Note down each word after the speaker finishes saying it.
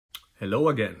Hello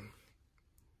again.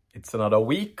 It's another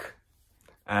week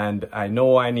and I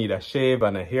know I need a shave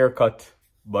and a haircut,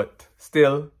 but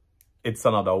still it's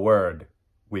another word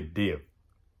with Dave.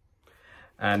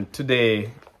 And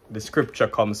today the scripture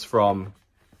comes from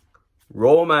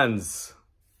Romans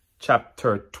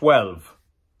chapter 12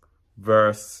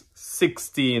 verse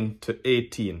 16 to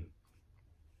 18.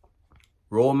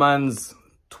 Romans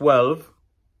 12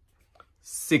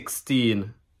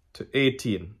 16 to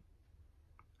 18.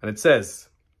 And it says,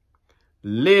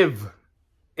 "Live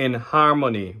in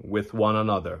harmony with one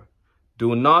another.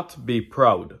 Do not be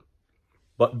proud,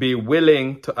 but be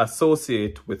willing to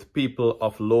associate with people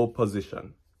of low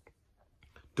position.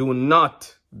 Do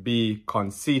not be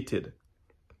conceited.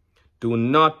 Do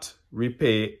not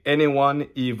repay anyone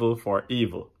evil for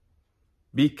evil.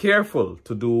 Be careful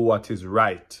to do what is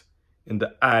right in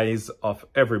the eyes of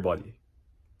everybody.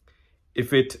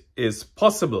 If it is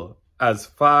possible, as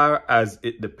far as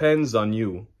it depends on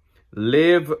you,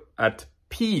 live at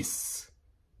peace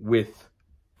with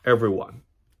everyone."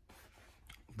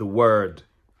 The word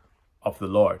of the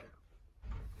Lord.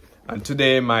 And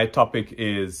today my topic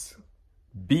is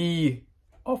be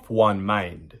of one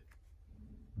mind.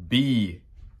 Be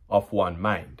of one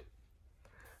mind.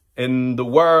 In the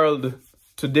world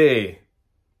today,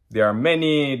 there are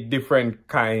many different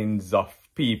kinds of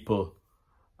people.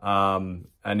 And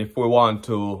if we want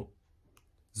to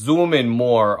zoom in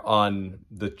more on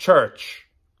the church,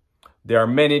 there are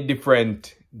many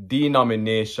different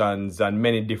denominations and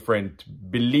many different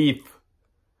belief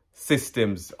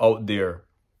systems out there.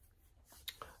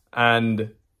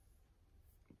 And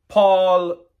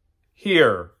Paul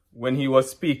here, when he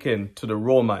was speaking to the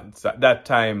Romans at that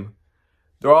time,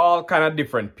 there were all kind of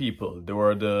different people. There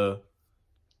were the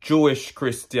Jewish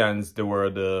Christians, there were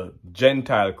the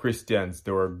Gentile Christians,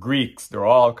 there were Greeks, there were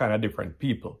all kind of different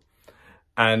people.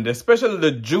 And especially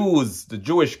the Jews, the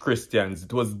Jewish Christians,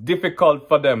 it was difficult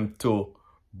for them to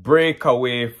break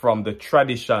away from the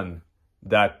tradition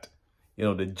that,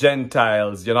 the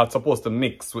Gentiles, you're not supposed to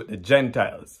mix with the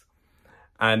Gentiles.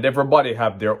 And everybody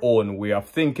have their own way of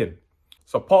thinking.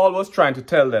 So Paul was trying to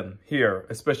tell them here,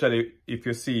 especially if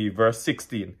you see verse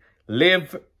 16,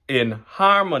 live in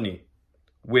harmony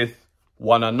with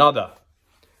one another.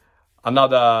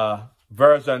 Another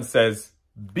version says,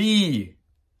 be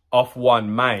of one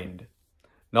mind.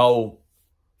 Now,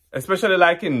 especially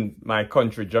like in my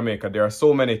country, Jamaica, there are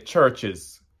so many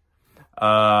churches,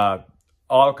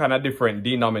 all kind of different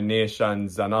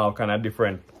denominations and all kind of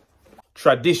different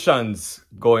traditions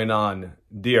going on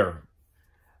there.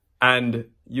 And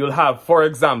you'll have, for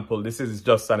example, this is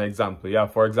just an example. Yeah,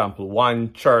 for example,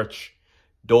 one church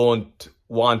don't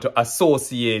want to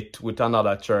associate with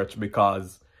another church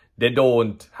because they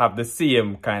don't have the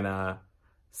same kind of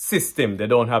system. They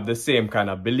don't have the same kind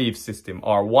of belief system.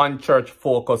 Or one church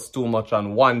focus too much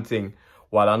on one thing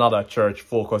while another church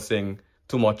focusing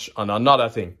too much on another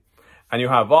thing. And you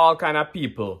have all kind of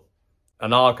people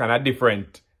and all kind of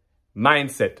different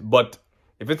mindset. But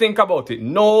if you think about it,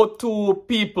 no two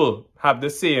people have the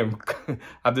same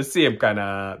kind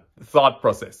of thought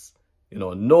process.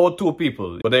 No two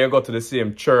people, whether you go to the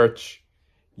same church,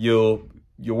 you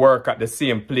work at the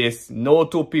same place, no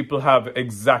two people have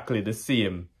exactly the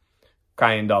same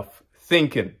kind of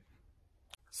thinking.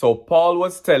 So Paul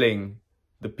was telling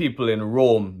the people in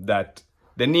Rome that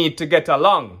they need to get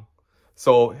along.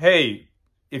 So, hey,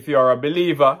 if you're a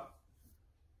believer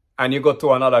and you go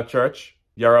to another church,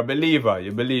 you're a believer,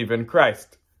 you believe in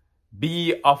Christ.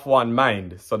 Be of one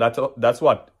mind. So that's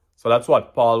what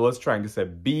Paul was trying to say.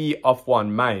 Be of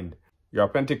one mind. You're a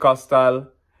Pentecostal,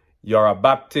 you're a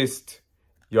Baptist,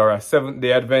 you're a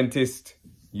Seventh-day Adventist,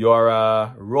 you're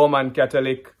a Roman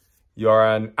Catholic, you're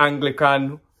an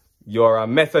Anglican, you're a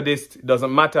Methodist, it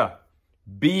doesn't matter.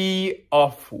 Be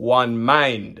of one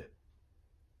mind.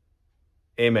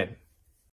 Amen.